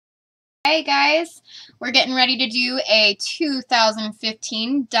Hey guys, we're getting ready to do a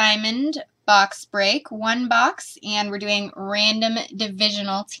 2015 Diamond box break, one box, and we're doing random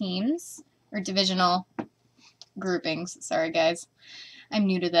divisional teams, or divisional groupings. Sorry guys, I'm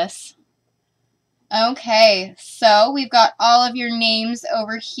new to this. Okay, so we've got all of your names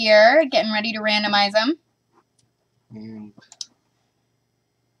over here, getting ready to randomize them.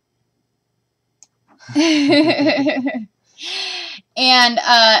 And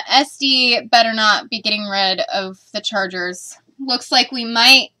SD better not be getting rid of the Chargers. Looks like we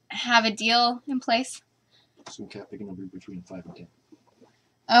might have a deal in place. Swing Cat, pick a number between 5 and 10.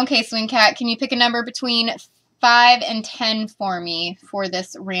 Okay, Swing Cat, can you pick a number between 5 and 10 for me for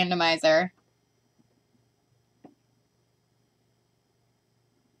this randomizer?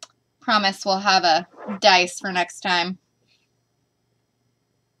 Promise we'll have a dice for next time.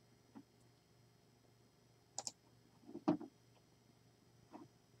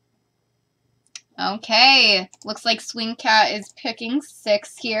 Okay, looks like Swing Cat is picking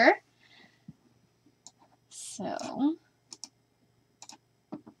 6 here. So,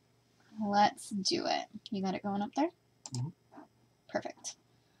 let's do it. You got it going up there? Mm-hmm. Perfect.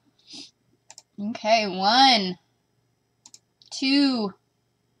 Okay, 1, 2,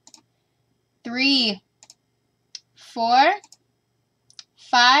 3, 4,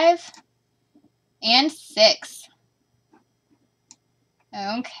 5, and 6.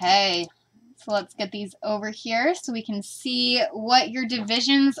 Okay. So let's get these over here so we can see what your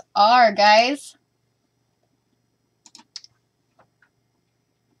divisions are, guys.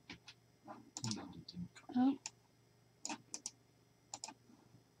 Oh.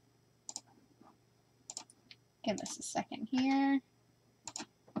 Give us a second here.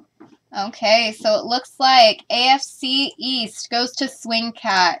 Okay, so it looks like AFC East goes to Swing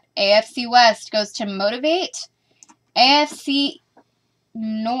Cat. AFC West goes to Motivate. AFC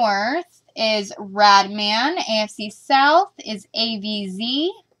North is Radman. AFC South is AVZ.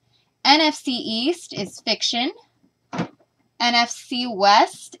 NFC East is Fiction. NFC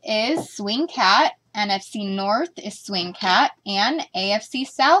West is Swing Cat. NFC North is Swing Cat. And AFC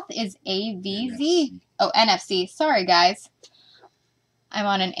South is AVZ. NFC. Oh, NFC. Sorry, guys. I'm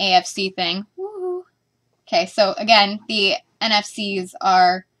on an AFC thing. Woohoo. Okay, so again, the NFCs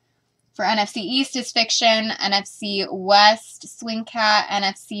are... For NFC East is Fiction, NFC West, Swing Cat,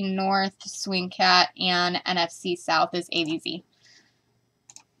 NFC North, Swing Cat, and NFC South is AVZ.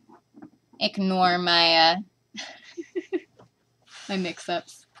 Ignore my my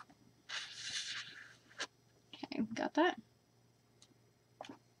mix-ups. Okay, got that.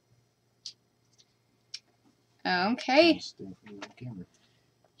 Okay.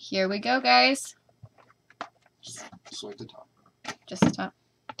 Here we go, guys. Select the top. Just the top.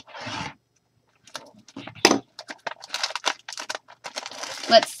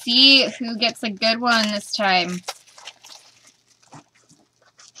 Let's see who gets a good one this time.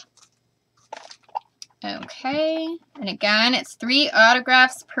 Okay, and again, it's 3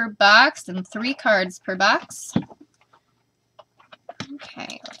 autographs per box and 3 cards per box.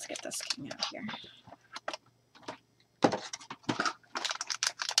 Okay, let's get this king out here.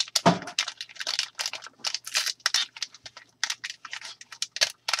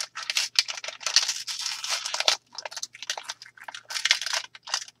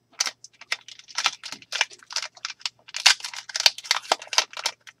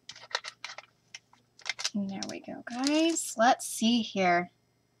 And there we go, guys. Let's see here.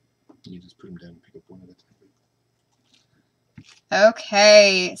 You just put them down and pick up one at a time.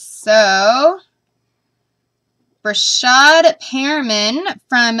 Okay, so Brashad Perriman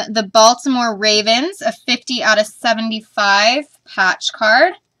from the Baltimore Ravens, a 50 out of 75 patch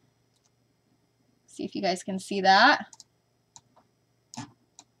card. See if you guys can see that.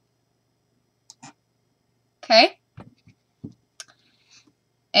 Okay.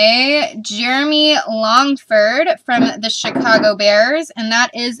 A Jeremy Longford from the Chicago Bears, and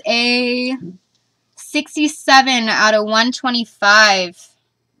that is a 67 out of 125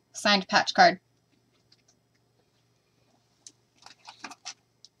 signed patch card.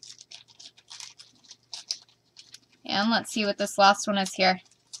 And let's see what this last one is here.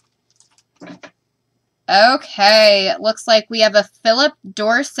 Okay, it looks like we have a Philip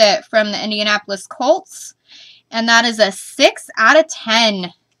Dorsett from the Indianapolis Colts, and that is a 6 out of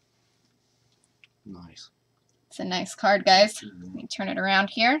 10. Nice. It's a nice card, guys. Let me turn it around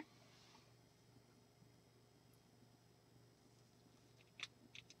here.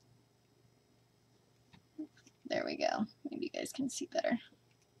 There we go. Maybe you guys can see better.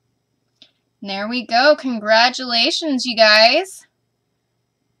 And there we go. Congratulations, you guys.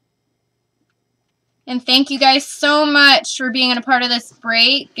 And thank you guys so much for being a part of this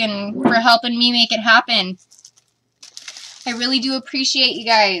break and for helping me make it happen. I really do appreciate you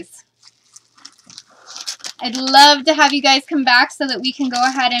guys. I'd love to have you guys come back so that we can go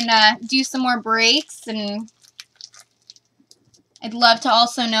ahead and do some more breaks. And I'd love to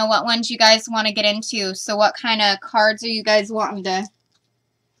also know what ones you guys want to get into. So what kind of cards are you guys wanting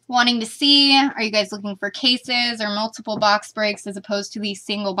to see? Are you guys looking for cases or multiple box breaks as opposed to these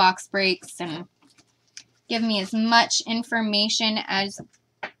single box breaks? And give me as much information as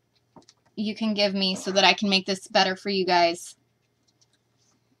you can give me so that I can make this better for you guys.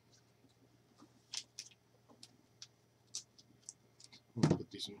 I'll put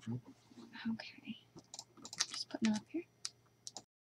these in front. Okay. Just putting them up here.